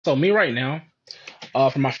So me right now,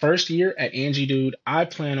 for my first year at Angie, dude, I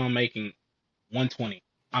plan on making 120.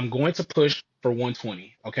 I'm going to push for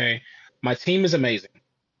 120. Okay. My team is amazing.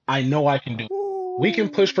 I know I can do it. We can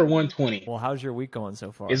push for Ooh. 120. Well, how's your week going so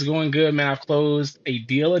It's far? going good, man. I've closed a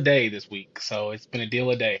deal a day this week. So it's been a deal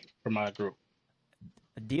a day for my group.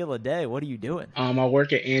 A deal a day. What are you doing? I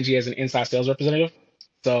work at Angie as an inside sales representative.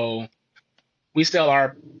 So we sell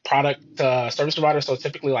our product to service providers, so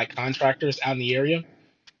typically like contractors out in the area.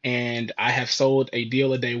 And I have sold a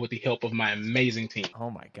deal a day with the help of my amazing team. Oh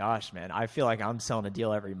my gosh, man. I feel like I'm selling a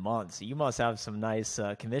deal every month. So you must have some nice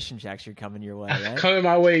commission checks you're coming your way, right? Coming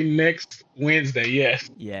my way next Wednesday, yes.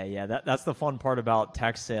 Yeah. That's the fun part about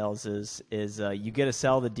tech sales is you get to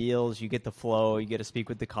sell the deals, you get the flow, you get to speak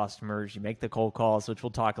with the customers, you make the cold calls, which we'll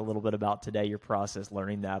talk a little bit about today. Your process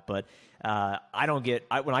learning that, but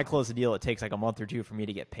when I close a deal, it takes like a month or two for me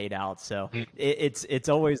to get paid out. So Mm, it's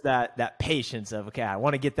always that patience of okay, I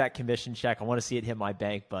want to get that commission check, I want to see it hit my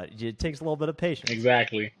bank, but it takes a little bit of patience.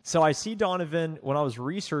 exactly. So I see Donovan when I was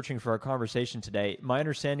researching for our conversation today. My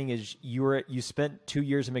understanding is you spent 2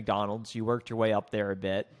 years at McDonald's. You worked your way up there a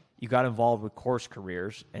bit. You got involved with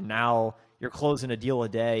CourseCareers, and now you're closing a deal a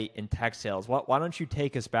day in tech sales. Why don't you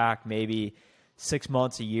take us back maybe 6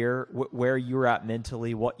 months, a year, where you were at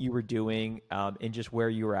mentally, what you were doing, and just where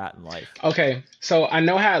you were at in life? Okay, so I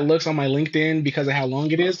know how it looks on my LinkedIn because of how long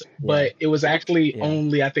it is, Yeah, but it was actually yeah.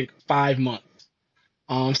 only I think 5 months.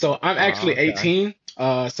 So I'm actually Okay. 18.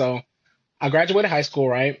 So I graduated high school,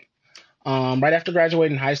 right? Right after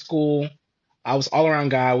graduating high school, I was all around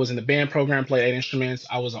guy. I was in the band program, played 8 instruments.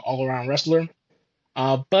 I was an all around wrestler.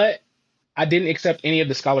 But I didn't accept any of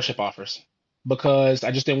the scholarship offers because I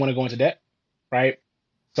just didn't want to go into debt, right?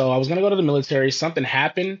 So I was gonna go to the military. Something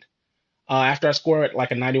happened after I scored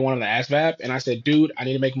like a 91 on the ASVAB, and I said, "Dude, I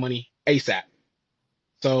need to make money ASAP."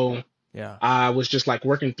 So Yeah. I was just like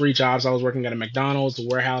working 3 jobs. I was working at a McDonald's, a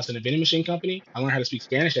warehouse, and a vending machine company. I learned how to speak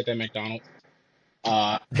Spanish at that McDonald's.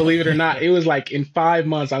 Believe it or not, it was like in 5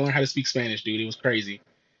 months I learned how to speak Spanish, dude. It was crazy.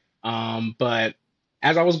 But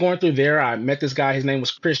as I was going through there, I met this guy. His name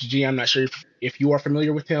was Chris G. I'm not sure if you are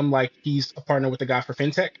familiar with him. Like he's a partner with the guy for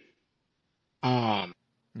FinTech. Um,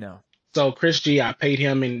 No. so Chris G, I paid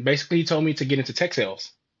him, and basically he told me to get into tech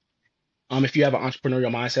sales. If you have an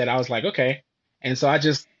entrepreneurial mindset, I was like, okay. And so I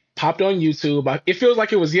just popped on YouTube. It feels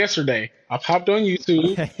like it was yesterday. I popped on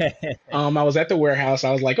YouTube. I was at the warehouse.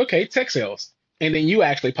 I was like, okay, tech sales. And then you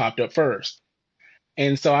actually popped up first.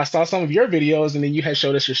 And so I saw some of your videos, and then you had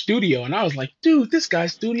showed us your studio, and I was like, dude, this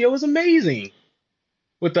guy's studio is amazing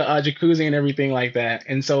with the jacuzzi and everything like that.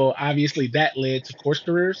 And so obviously that led to Course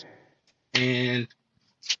Careers, and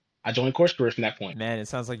I joined Course Careers from that point. Man, it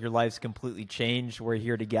sounds like your life's completely changed. We're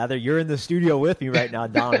here together. You're in the studio with me right now,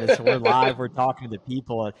 Donovan. So we're live. We're talking to the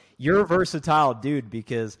people. And you're a versatile dude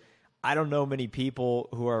because I don't know many people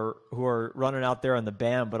who are running out there on the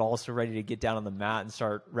band, but also ready to get down on the mat and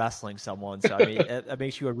start wrestling someone. So I mean, that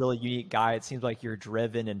makes you a really unique guy. It seems like you're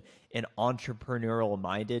driven and entrepreneurial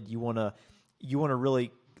minded. You wanna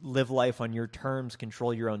really live life on your terms,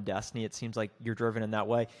 control your own destiny. It seems like you're driven in that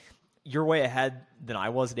way. You're way ahead than I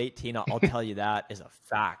was at 18. I'll tell you that is a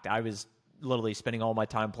fact. I was literally spending all my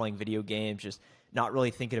time playing video games, just not really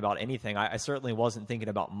thinking about anything. I certainly wasn't thinking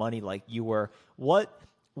about money like you were. What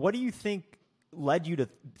do you think led you to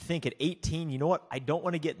think at 18, you know what? I don't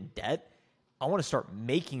want to get in debt. I want to start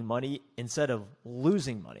making money instead of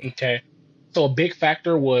losing money. Okay. So a big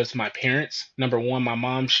factor was my parents. Number one, my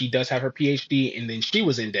mom, she does have her PhD, and then she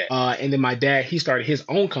was in debt. And then my dad, he started his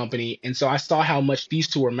own company. And so I saw how much these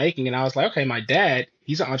two were making, and I was like, okay, my dad,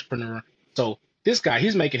 he's an entrepreneur. So this guy,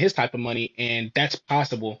 he's making his type of money, and that's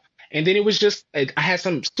possible. And then it was just, I had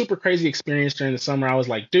some super crazy experience during the summer. I was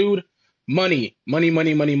like, dude, money, money,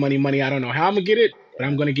 money, money, money, money. I don't know how I'm gonna get it, but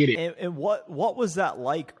I'm gonna get it. And what was that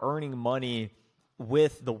like earning money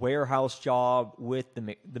with the warehouse job, with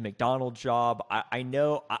the McDonald's job? I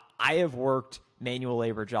know I have worked manual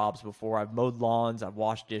labor jobs before. I've mowed lawns, I've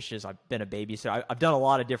washed dishes, I've been a babysitter. I've done a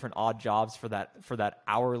lot of different odd jobs for that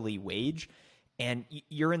hourly wage. And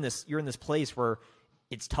you're in this place where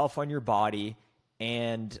it's tough on your body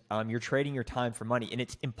and you're trading your time for money and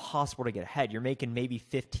it's impossible to get ahead. You're making maybe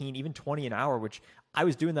 15, even 20 an hour, which I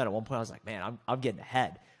was doing that at one point. I was like, man, I'm getting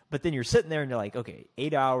ahead. But then you're sitting there and you're like, okay,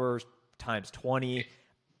 8 hours times 20. I'm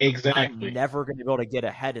Exactly. never going to be able to get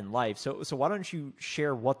ahead in life. So why don't you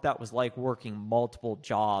share what that was like working multiple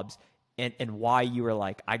jobs and why you were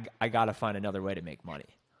like, I got to find another way to make money.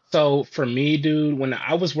 So for me, dude, when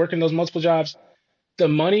I was working those multiple jobs, the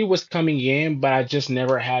money was coming in, but I just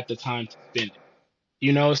never had the time to spend it.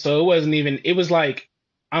 So it wasn't even, it was like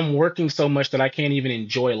I'm working so much that I can't even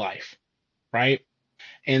enjoy life, right?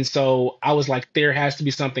 And so I was like, there has to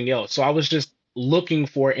be something else. So I was just looking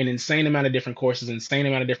for an insane amount of different courses, insane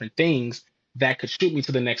amount of different things that could shoot me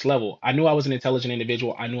to the next level. I knew I was an intelligent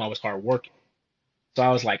individual. I knew I was hardworking. So I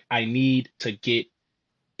was like, I need to get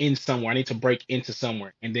in somewhere. I need to break into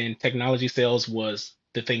somewhere. And then technology sales was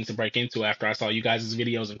the thing to break into after I saw you guys'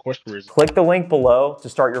 videos and course careers. Click the link below to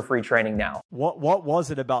start your free training now. What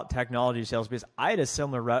was it about technology sales? Because I had a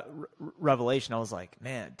similar revelation. I was like,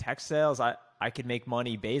 man, tech sales, I could make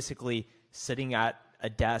money basically sitting at a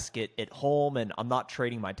desk at home, and I'm not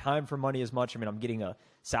trading my time for money as much. I mean, I'm getting a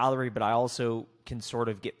salary, but I also can sort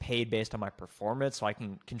of get paid based on my performance, so I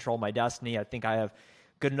can control my destiny. I think I have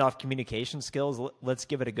good enough communication skills. Let's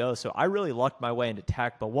give it a go. So I really lucked my way into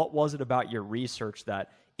tech, but what was it about your research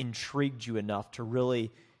that intrigued you enough to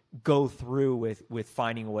really go through with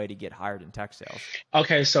finding a way to get hired in tech sales?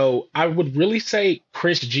 Okay, so I would really say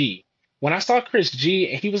Chris G. When I saw Chris G,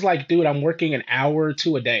 he was like, dude, I'm working an hour or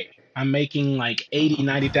two a day. I'm making like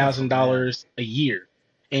 $80,000-$90,000 a year.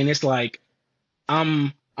 And it's like,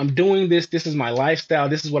 I'm doing this. This is my lifestyle.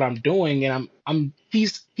 This is what I'm doing. And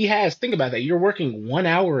think about that. You're working 1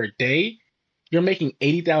 hour a day. You're making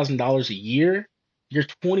 $80,000 a year. You're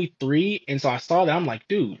 23. And so I saw that. I'm like,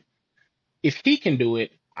 dude, if he can do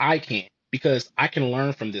it, I can, because I can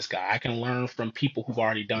learn from this guy. I can learn from people who've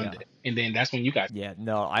already done it. And then that's when you guys. Yeah,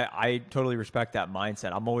 no, I totally respect that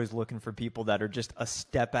mindset. I'm always looking for people that are just a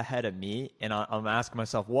step ahead of me. And I'm asking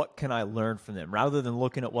myself, what can I learn from them? Rather than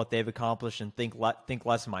looking at what they've accomplished and think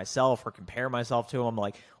less of myself or compare myself to them, I'm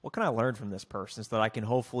like, what can I learn from this person so that I can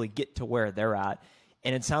hopefully get to where they're at?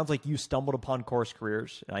 And it sounds like you stumbled upon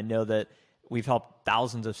CourseCareers. And I know that we've helped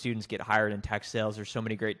thousands of students get hired in tech sales. There's so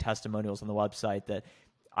many great testimonials on the website that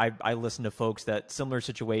I listen to folks that similar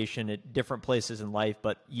situation at different places in life,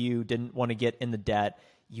 but you didn't want to get in the debt.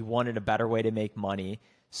 You wanted a better way to make money.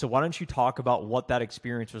 So why don't you talk about what that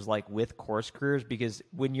experience was like with CourseCareers? Because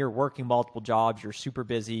when you're working multiple jobs, you're super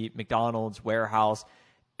busy, McDonald's, warehouse,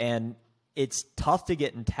 and it's tough to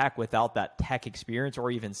get in tech without that tech experience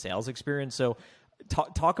or even sales experience. So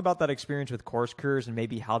talk about that experience with CourseCareers and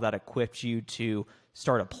maybe how that equipped you to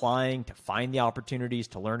start applying, to find the opportunities,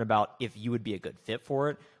 to learn about if you would be a good fit for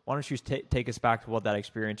it. Why don't you take us back to what that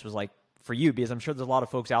experience was like for you? Because I'm sure there's a lot of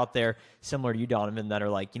folks out there similar to you, Donovan, that are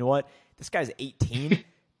like, you know what, this guy's 18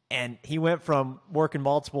 and he went from working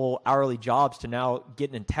multiple hourly jobs to now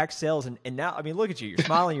getting in tech sales. And now, I mean, look at you, you're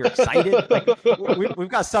smiling, you're excited. Like we've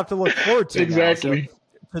got stuff to look forward to. Exactly. Now. So,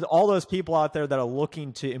 for all those people out there that are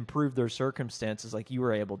looking to improve their circumstances like you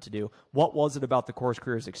were able to do, what was it about the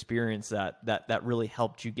CourseCareers experience that really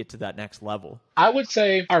helped you get to that next level? I would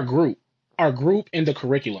say our group and the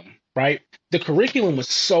curriculum, right? The curriculum was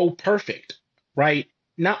so perfect, right?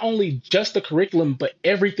 Not only just the curriculum, but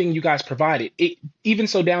everything you guys provided. It even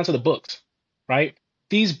so down to the books, right?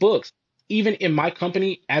 These books, even in my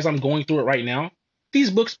company, as I'm going through it right now, these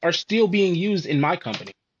books are still being used in my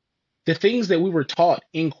company. The things that we were taught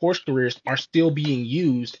in CourseCareers are still being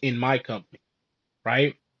used in my company,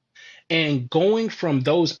 right? And going from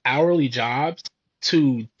those hourly jobs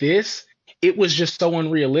to this, it was just so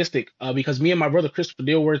unrealistic because me and my brother, Christopher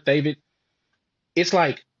Dilworth, David, it's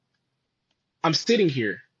like I'm sitting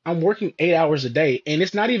here, I'm working 8 hours a day, and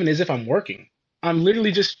it's not even as if I'm working. I'm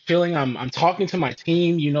literally just chilling. I'm talking to my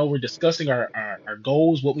team. You know, we're discussing our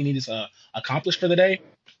goals, what we need to accomplish for the day.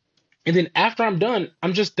 And then after I'm done,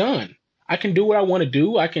 I'm just done. I can do what I want to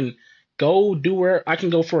do. I can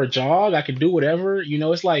go for a jog. I can do whatever. You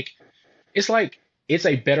know, it's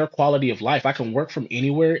a better quality of life. I can work from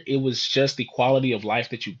anywhere. It was just the quality of life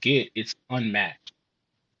that you get. It's unmatched.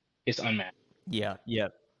 It's unmatched. Yeah. Yeah.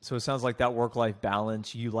 So it sounds like that work-life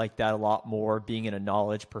balance, you like that a lot more, being in a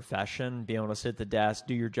knowledge profession, being able to sit at the desk,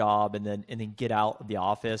 do your job, and then get out of the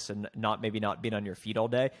office and not being on your feet all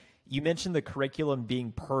day. You mentioned the curriculum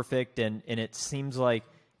being perfect, and it seems like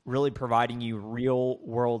really providing you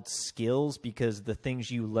real-world skills because the things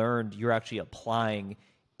you learned, you're actually applying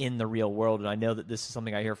in the real world. And I know that this is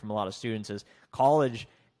something I hear from a lot of students is college,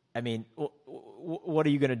 I mean, what are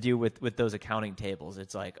you going to do with those accounting tables?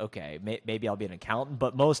 It's like, okay, maybe I'll be an accountant,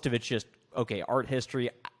 but most of it's just, okay, art history.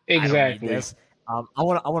 Exactly. I don't need this. I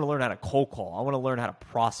want to learn how to cold call. I want to learn how to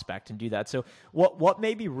prospect and do that. So what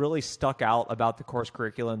maybe really stuck out about the course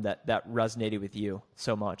curriculum that resonated with you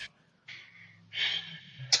so much?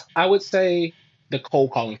 I would say the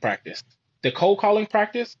cold calling practice. The cold calling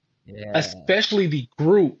practice, Yeah. especially the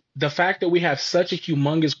group, the fact that we have such a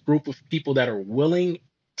humongous group of people that are willing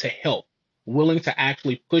to help, willing to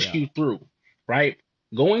actually push you through, right?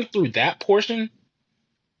 Going through that portion,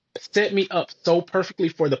 set me up so perfectly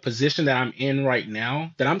for the position that I'm in right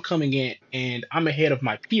now that I'm coming in and I'm ahead of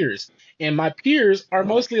my peers. And my peers are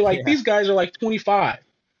mostly like, Yeah. these guys are like 25,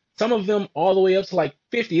 some of them all the way up to like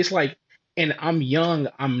 50. It's like, and I'm young,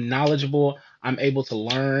 I'm knowledgeable, I'm able to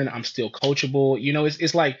learn, I'm still coachable.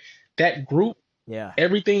 It's like that group, Yeah.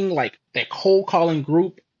 everything like that cold calling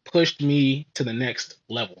group pushed me to the next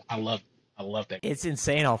level. I love that. It's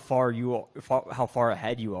insane how far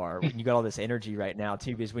ahead you are when you got all this energy right now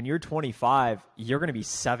too. Because when you're 25, you're going to be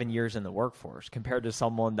 7 years in the workforce compared to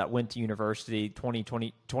someone that went to university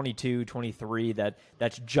 22, 23,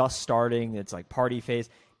 that's just starting. It's like party phase.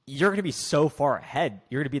 You're going to be so far ahead.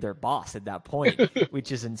 You're going to be their boss at that point,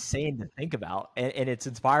 which is insane to think about. And it's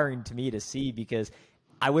inspiring to me to see, because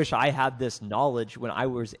I wish I had this knowledge when I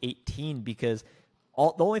was 18, because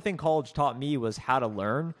the only thing college taught me was how to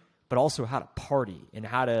learn, but also how to party and I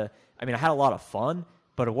had a lot of fun,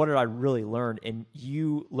 but what did I really learn? And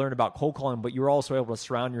you learn about cold calling, but you were also able to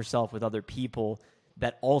surround yourself with other people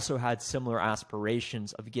that also had similar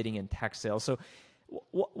aspirations of getting in tech sales. So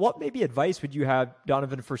what maybe advice would you have,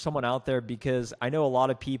 Donovan, for someone out there? Because I know a lot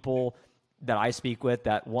of people that I speak with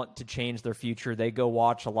that want to change their future. They go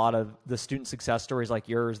watch a lot of the student success stories like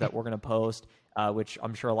yours that we're going to post, which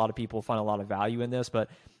I'm sure a lot of people find a lot of value in this, but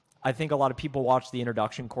I think a lot of people watch the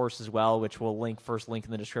introduction course as well, which we'll first link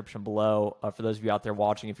in the description below for those of you out there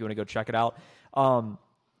watching if you want to go check it out.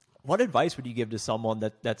 What advice would you give to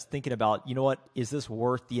someone that's thinking about, is this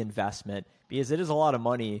worth the investment? Because it is a lot of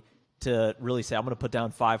money to really say, I'm going to put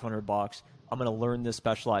down $500. I'm going to learn this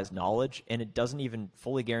specialized knowledge, and it doesn't even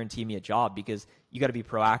fully guarantee me a job, because you got to be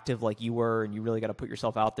proactive like you were, and you really got to put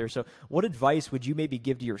yourself out there. So what advice would you maybe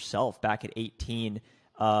give to yourself back at 18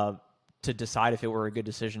 to decide if it were a good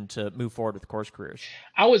decision to move forward with CourseCareers?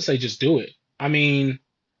 I would say just do it. I mean,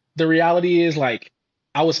 the reality is, like,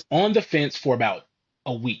 I was on the fence for about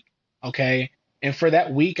a week, okay? And for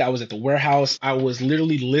that week, I was at the warehouse. I was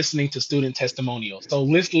literally listening to student testimonials. So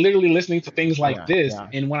literally listening to things like Yeah, this. yeah,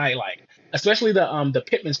 And when I like, especially the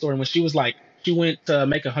Pittman story, when she was like, she went to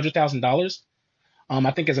make $100,000.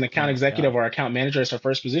 I think as an oh account my God. executive or account manager as her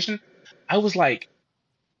first position. I was like,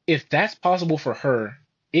 if that's possible for her,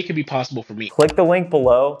 it could be possible for me. Click the link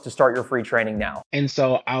below to start your free training now. And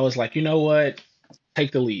so I was like, you know what?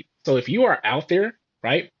 Take the leap. So if you are out there,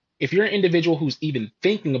 right? If you're an individual who's even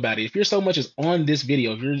thinking about it, if you're so much as on this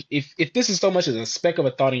video, if this is so much as a speck of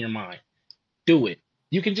a thought in your mind, do it.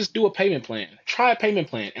 You can just do a payment plan. Try a payment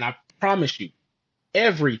plan, and I promise you,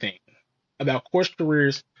 everything about Course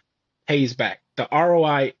Careers pays back. The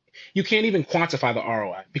ROI, you can't even quantify the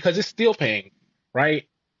ROI because it's still paying, right?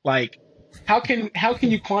 Like, how can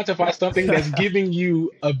you quantify something that's giving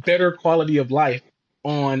you a better quality of life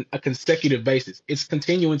on a consecutive basis? It's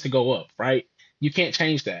continuing to go up, right? You can't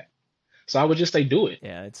change that. So I would just say do it.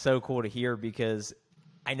 Yeah, it's so cool to hear, because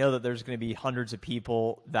I know that there's going to be hundreds of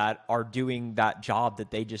people that are doing that job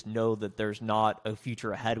that they just know that there's not a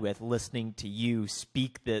future ahead with, listening to you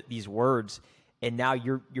speak these words. And now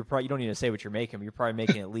you're probably, you don't need to say what you're making, but you're probably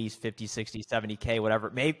making at least 50, 60, 70K, whatever,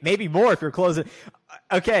 maybe more if you're closing.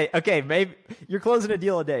 Okay. Maybe you're closing a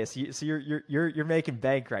deal a day. So you're making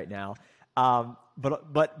bank right now.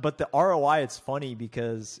 But the ROI, it's funny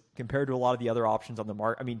because compared to a lot of the other options on the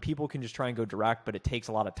market, I mean, people can just try and go direct, but it takes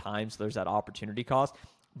a lot of time. So there's that opportunity cost.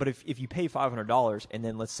 But if you pay $500 and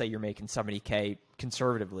then let's say you're making 70K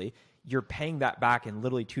conservatively, you're paying that back in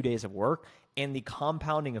literally 2 days of work. And the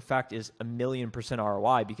compounding effect is 1,000,000%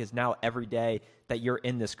 ROI, because now every day that you're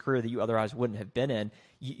in this career that you otherwise wouldn't have been in,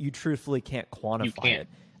 you truthfully can't quantify You can't.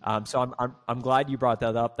 it. So I'm glad you brought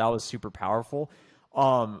that up. That was super powerful.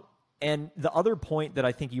 And the other point that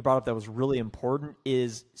I think you brought up that was really important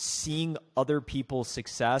is seeing other people's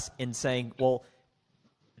success and saying, well,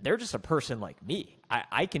 they're just a person like me.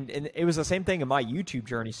 I can, and it was the same thing in my YouTube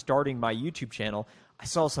journey, starting my YouTube channel. I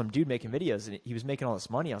saw some dude making videos and he was making all this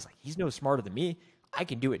money. I was like, he's no smarter than me. I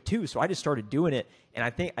can do it too. So I just started doing it. And I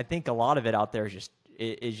think a lot of it out there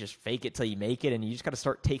is just fake it till you make it. And you just got to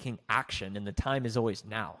start taking action. And the time is always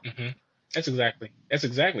now. Hmm. That's exactly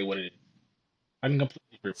what it is. I can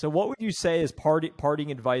completely agree. So what would you say is parting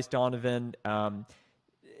advice, Donovan?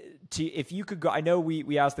 If you could go, I know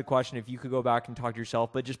we asked the question if you could go back and talk to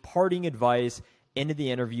yourself, but just parting advice into the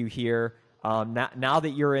interview here. Now that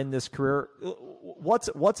you're in this career,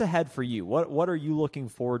 what's ahead for you? What are you looking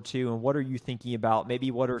forward to, and what are you thinking about? Maybe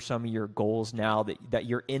what are some of your goals now that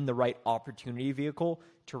you're in the right opportunity vehicle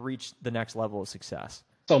to reach the next level of success?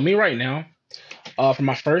 So me right now, for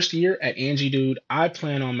my first year at Angie, dude, I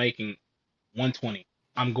plan on making 120.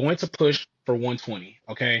 I'm going to push for 120.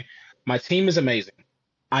 Okay, my team is amazing.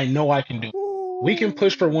 I know I can do it. We can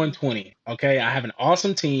push for 120. Okay. I have an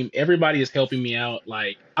awesome team. Everybody is helping me out.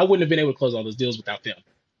 Like, I wouldn't have been able to close all those deals without them.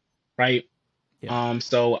 Right. Yeah.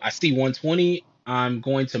 So I see 120. I'm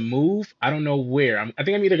going to move. I don't know where. I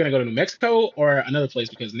think I'm either going to go to New Mexico or another place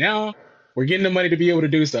because now we're getting the money to be able to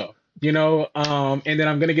do so, and then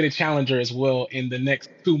I'm going to get a challenger as well in the next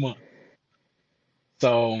 2 months.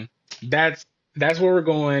 So that's where we're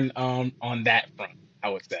going on that front, I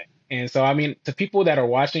would say. And so, I mean, to people that are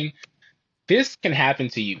watching, this can happen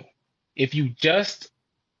to you if you just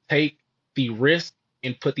take the risk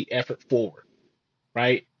and put the effort forward,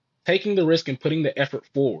 right? Taking the risk and putting the effort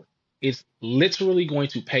forward is literally going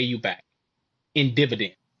to pay you back in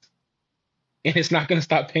dividends, and it's not going to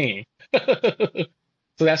stop paying.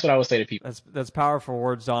 So that's what I would say to people. That's powerful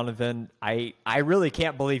words, Donovan. I really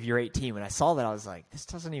can't believe you're 18. When I saw that, I was like, this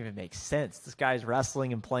doesn't even make sense. This guy's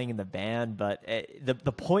wrestling and playing in the band, but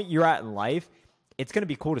the point you're at in life, it's going to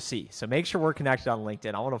be cool to see. So make sure we're connected on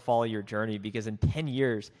LinkedIn. I want to follow your journey because in 10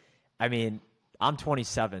 years, I mean, I'm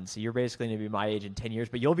 27, so you're basically going to be my age in 10 years,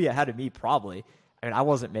 but you'll be ahead of me probably. I mean, I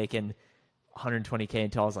wasn't making 120K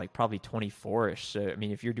until I was like probably 24-ish. So, I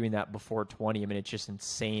mean, if you're doing that before 20, I mean, it's just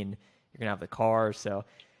insane. You're going to have the car. So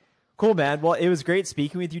cool, man. Well, it was great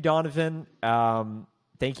speaking with you, Donovan.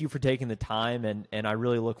 Thank you for taking the time, and I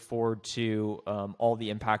really look forward to all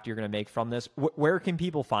the impact you're going to make from this. Where can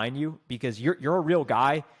people find you? Because you're a real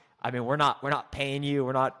guy. I mean, we're not paying you.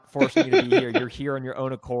 We're not forcing you to be here. You're here on your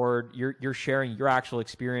own accord. You're sharing your actual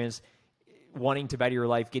experience, wanting to better your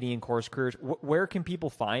life, getting in CourseCareers. Where can people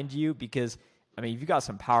find you? Because, I mean, you've got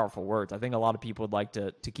some powerful words. I think a lot of people would like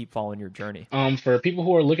to keep following your journey. For people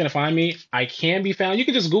who are looking to find me, I can be found. You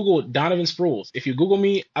can just Google Donovan Sproles. If you Google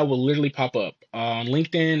me, I will literally pop up. On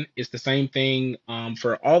LinkedIn, it's the same thing.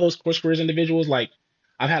 For all those CourseCareers individuals, like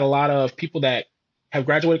I've had a lot of people that have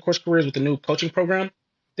graduated CourseCareers with the new coaching program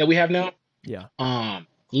that we have now. Yeah.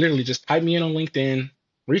 Literally just type me in on LinkedIn,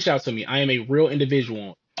 reach out to me. I am a real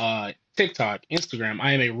individual. TikTok, Instagram,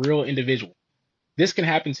 I am a real individual. This can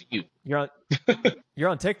happen to you. You're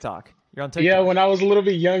on TikTok. You're on TikTok. Yeah, when I was a little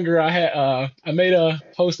bit younger, I made a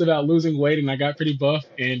post about losing weight and I got pretty buff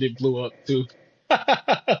and it blew up too.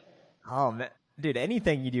 Oh man, dude,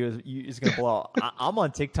 anything you do is gonna blow up. I'm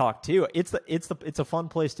on TikTok too. It's a fun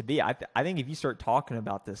place to be. I think if you start talking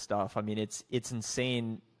about this stuff, I mean, it's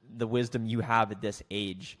insane the wisdom you have at this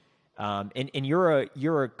age. And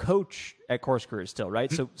you're a coach at CourseCareers still,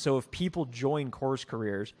 right? So if people join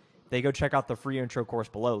CourseCareers, they go check out the free intro course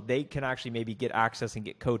below. They can actually maybe get access and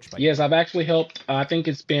get coached by you. Yes, I've actually helped. I think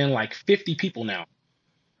it's been like 50 people now.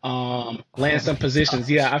 Land some positions. Gosh.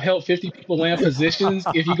 Yeah, I've helped 50 people land positions.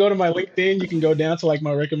 If you go to my LinkedIn, you can go down to like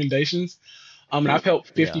my recommendations. And I've helped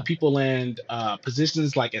 50 people land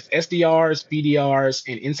positions like as SDRs, BDRs,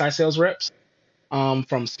 and inside sales reps.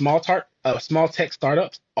 From small tech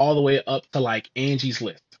startups all the way up to like Angie's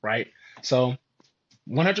List, right? So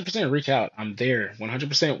 100% reach out. I'm there.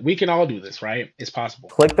 100%. We can all do this, right? It's possible.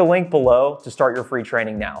 Click the link below to start your free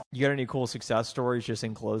training now. You got any cool success stories just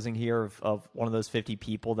in closing here of one of those 50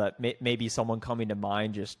 people that maybe someone coming to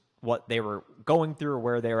mind, just what they were going through or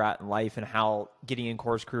where they were at in life and how getting in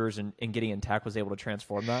CourseCareers and getting in tech was able to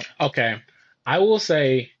transform that? Okay. I will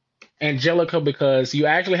say Angelica, because you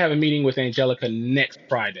actually have a meeting with Angelica next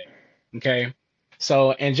Friday. Okay.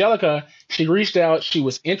 So Angelica, she reached out. She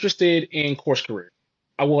was interested in CourseCareers.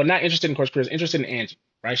 Well, not interested in CourseCareers, interested in Angie,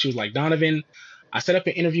 right? She was like, Donovan, I set up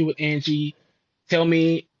an interview with Angie. Tell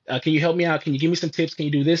me, can you help me out? Can you give me some tips? Can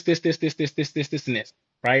you do this, and this,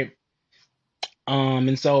 right?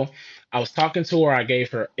 And so I was talking to her. I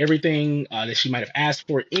gave her everything that she might have asked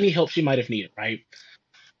for, any help she might have needed, right?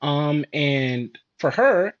 And for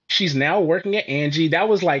her, she's now working at Angie. That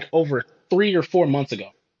was like over 3 or 4 months ago.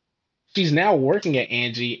 She's now working at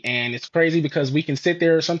Angie, and it's crazy because we can sit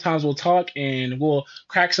there. Sometimes we'll talk and we'll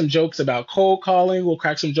crack some jokes about cold calling. We'll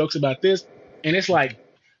crack some jokes about this. And it's like,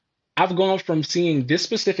 I've gone from seeing this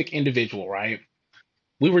specific individual, right?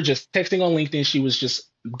 We were just texting on LinkedIn. She was just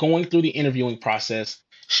going through the interviewing process.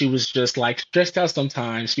 She was just like stressed out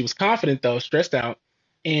sometimes. She was confident though, stressed out.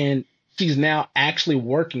 And she's now actually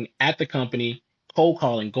working at the company, cold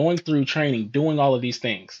calling, going through training, doing all of these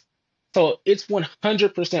things. So it's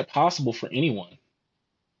 100% possible for anyone.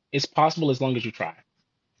 It's possible as long as you try.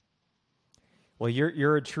 Well,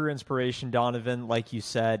 you're a true inspiration, Donovan. Like you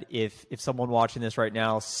said, if someone watching this right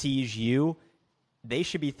now sees you, they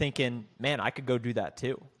should be thinking, man, I could go do that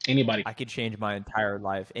too. Anybody. I could change my entire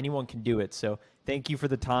life. Anyone can do it. So thank you for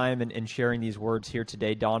the time and sharing these words here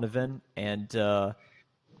today, Donovan. And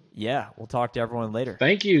yeah, we'll talk to everyone later.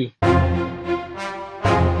 Thank you.